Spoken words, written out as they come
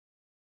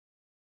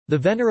The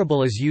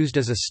Venerable is used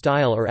as a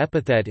style or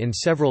epithet in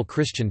several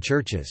Christian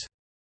churches.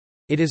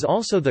 It is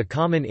also the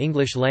common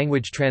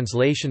English-language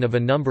translation of a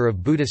number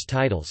of Buddhist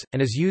titles,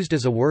 and is used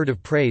as a word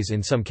of praise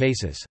in some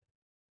cases.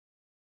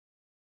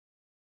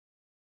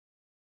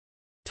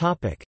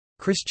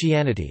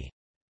 Christianity.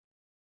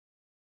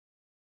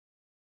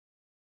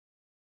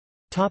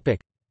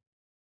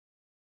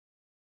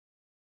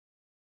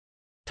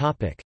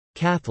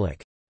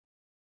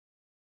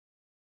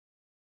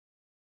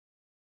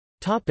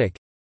 Catholic.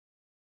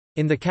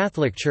 In the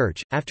Catholic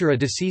Church, after a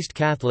deceased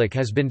Catholic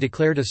has been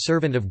declared a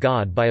servant of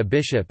God by a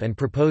bishop and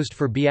proposed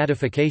for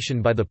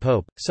beatification by the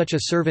Pope, such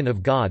a servant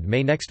of God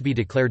may next be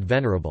declared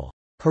venerable,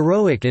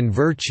 heroic in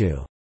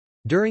virtue,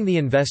 during the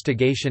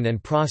investigation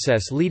and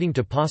process leading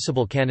to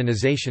possible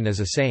canonization as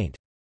a saint.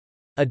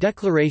 A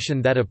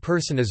declaration that a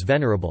person is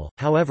venerable,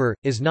 however,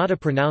 is not a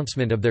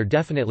pronouncement of their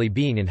definitely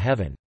being in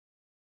heaven.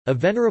 A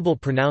venerable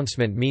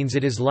pronouncement means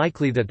it is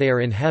likely that they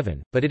are in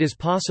heaven, but it is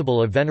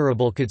possible a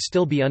venerable could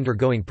still be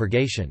undergoing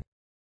purgation.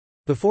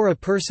 Before a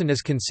person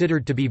is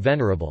considered to be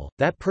venerable,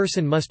 that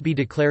person must be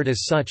declared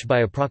as such by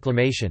a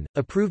proclamation,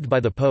 approved by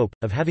the Pope,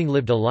 of having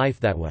lived a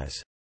life that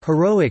was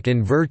heroic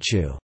in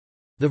virtue.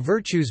 The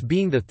virtues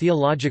being the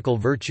theological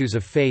virtues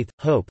of faith,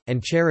 hope,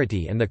 and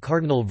charity, and the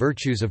cardinal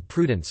virtues of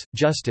prudence,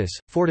 justice,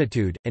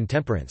 fortitude, and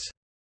temperance.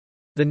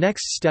 The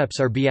next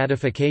steps are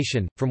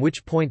beatification, from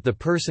which point the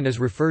person is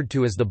referred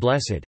to as the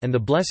Blessed, and the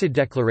Blessed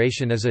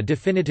Declaration is a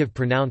definitive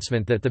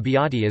pronouncement that the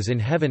Beati is in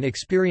heaven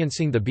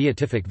experiencing the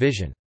beatific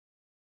vision.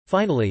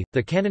 Finally,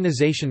 the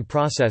canonization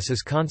process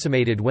is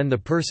consummated when the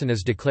person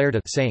is declared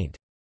a saint.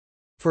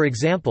 For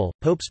example,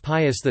 Popes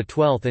Pius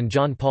XII and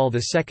John Paul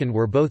II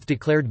were both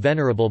declared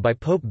venerable by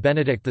Pope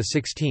Benedict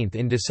XVI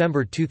in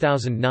December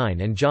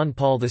 2009, and John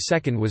Paul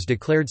II was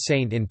declared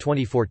saint in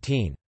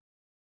 2014.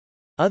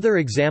 Other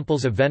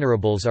examples of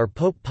venerables are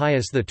Pope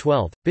Pius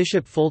XII,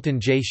 Bishop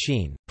Fulton J.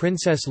 Sheen,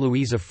 Princess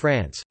Louise of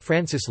France,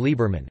 Francis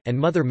Liebermann, and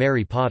Mother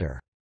Mary Potter.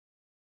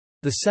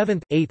 The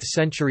 7th, 8th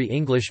century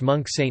English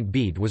monk Saint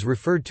Bede was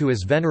referred to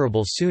as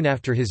venerable soon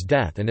after his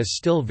death and is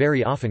still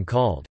very often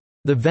called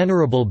the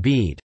Venerable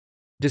Bede,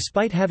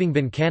 despite having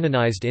been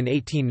canonized in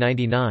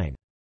 1899.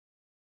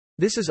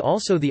 This is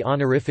also the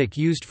honorific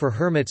used for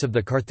hermits of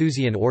the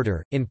Carthusian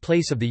order, in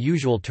place of the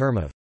usual term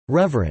of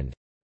Reverend.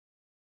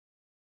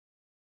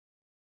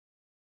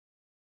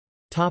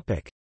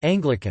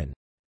 Anglican.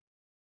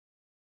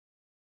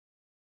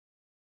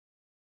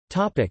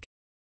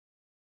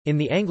 In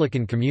the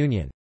Anglican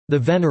Communion, the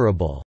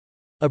Venerable,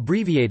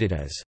 abbreviated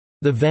as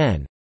the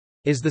Ven,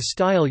 is the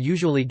style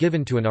usually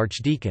given to an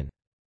archdeacon.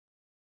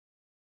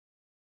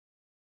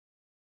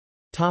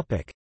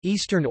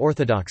 Eastern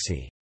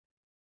Orthodoxy.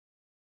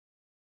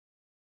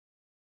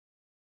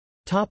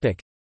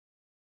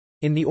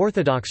 In the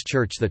Orthodox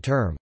Church the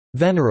term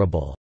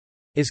venerable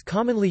is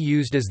commonly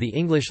used as the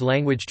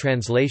English-language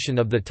translation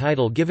of the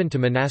title given to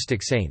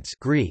monastic saints,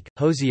 Greek,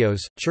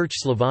 Hosios, Church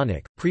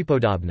Slavonic,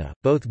 Prepodobna.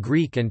 Both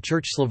Greek and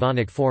Church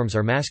Slavonic forms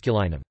are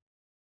masculinum.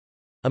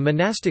 A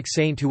monastic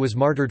saint who was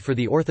martyred for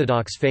the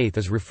Orthodox faith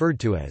is referred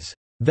to as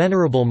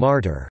venerable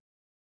martyr.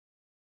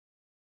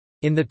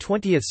 In the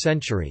 20th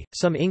century,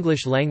 some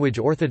English-language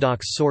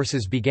Orthodox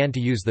sources began to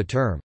use the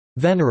term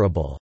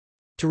venerable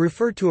to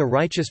refer to a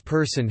righteous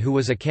person who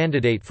was a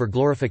candidate for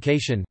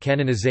glorification,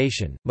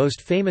 canonization,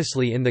 most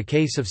famously in the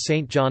case of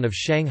Saint John of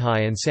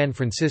Shanghai and San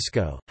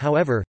Francisco.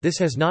 However, this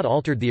has not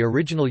altered the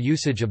original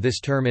usage of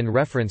this term in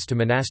reference to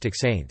monastic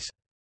saints.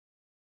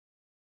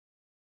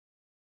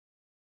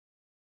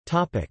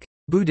 Topic: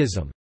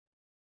 Buddhism.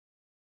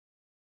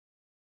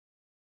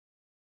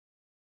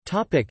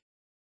 Topic: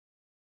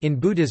 In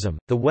Buddhism,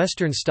 the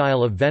Western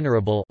style of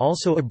venerable,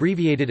 also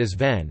abbreviated as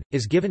Ven,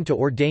 is given to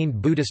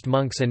ordained Buddhist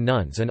monks and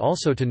nuns and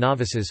also to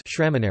novices,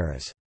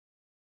 Shramaneras.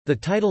 The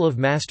title of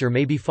master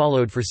may be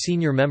followed for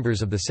senior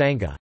members of the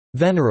Sangha.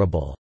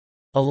 Venerable,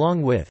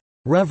 along with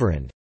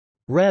Reverend,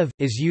 Rev,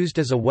 is used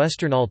as a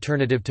Western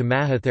alternative to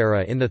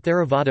Mahathera in the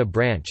Theravada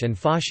branch and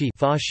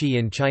Fashi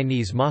in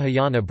Chinese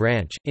Mahayana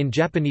branch. In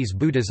Japanese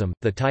Buddhism,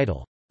 the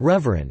title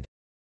Reverend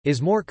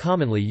is more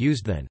commonly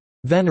used than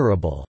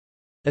Venerable,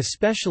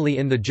 especially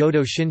in the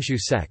Jodo Shinshu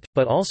sect,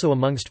 but also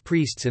amongst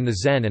priests in the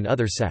Zen and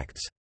other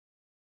sects.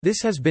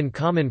 This has been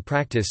common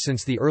practice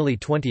since the early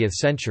 20th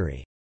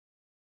century.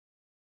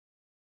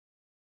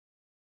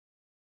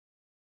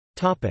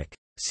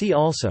 See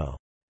also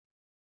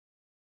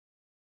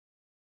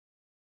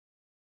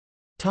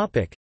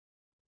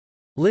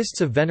Lists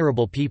of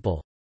venerable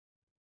people.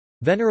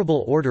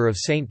 Venerable Order of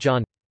St.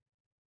 John.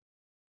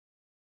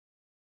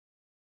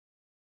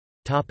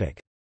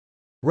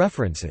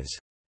 References.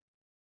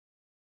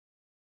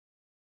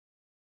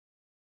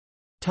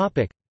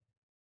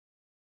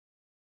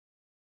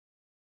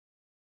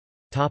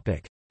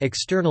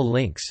 External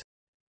links.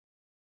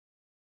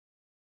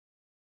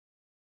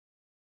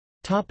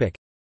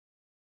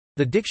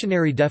 The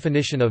dictionary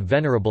definition of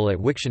venerable at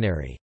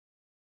Wiktionary.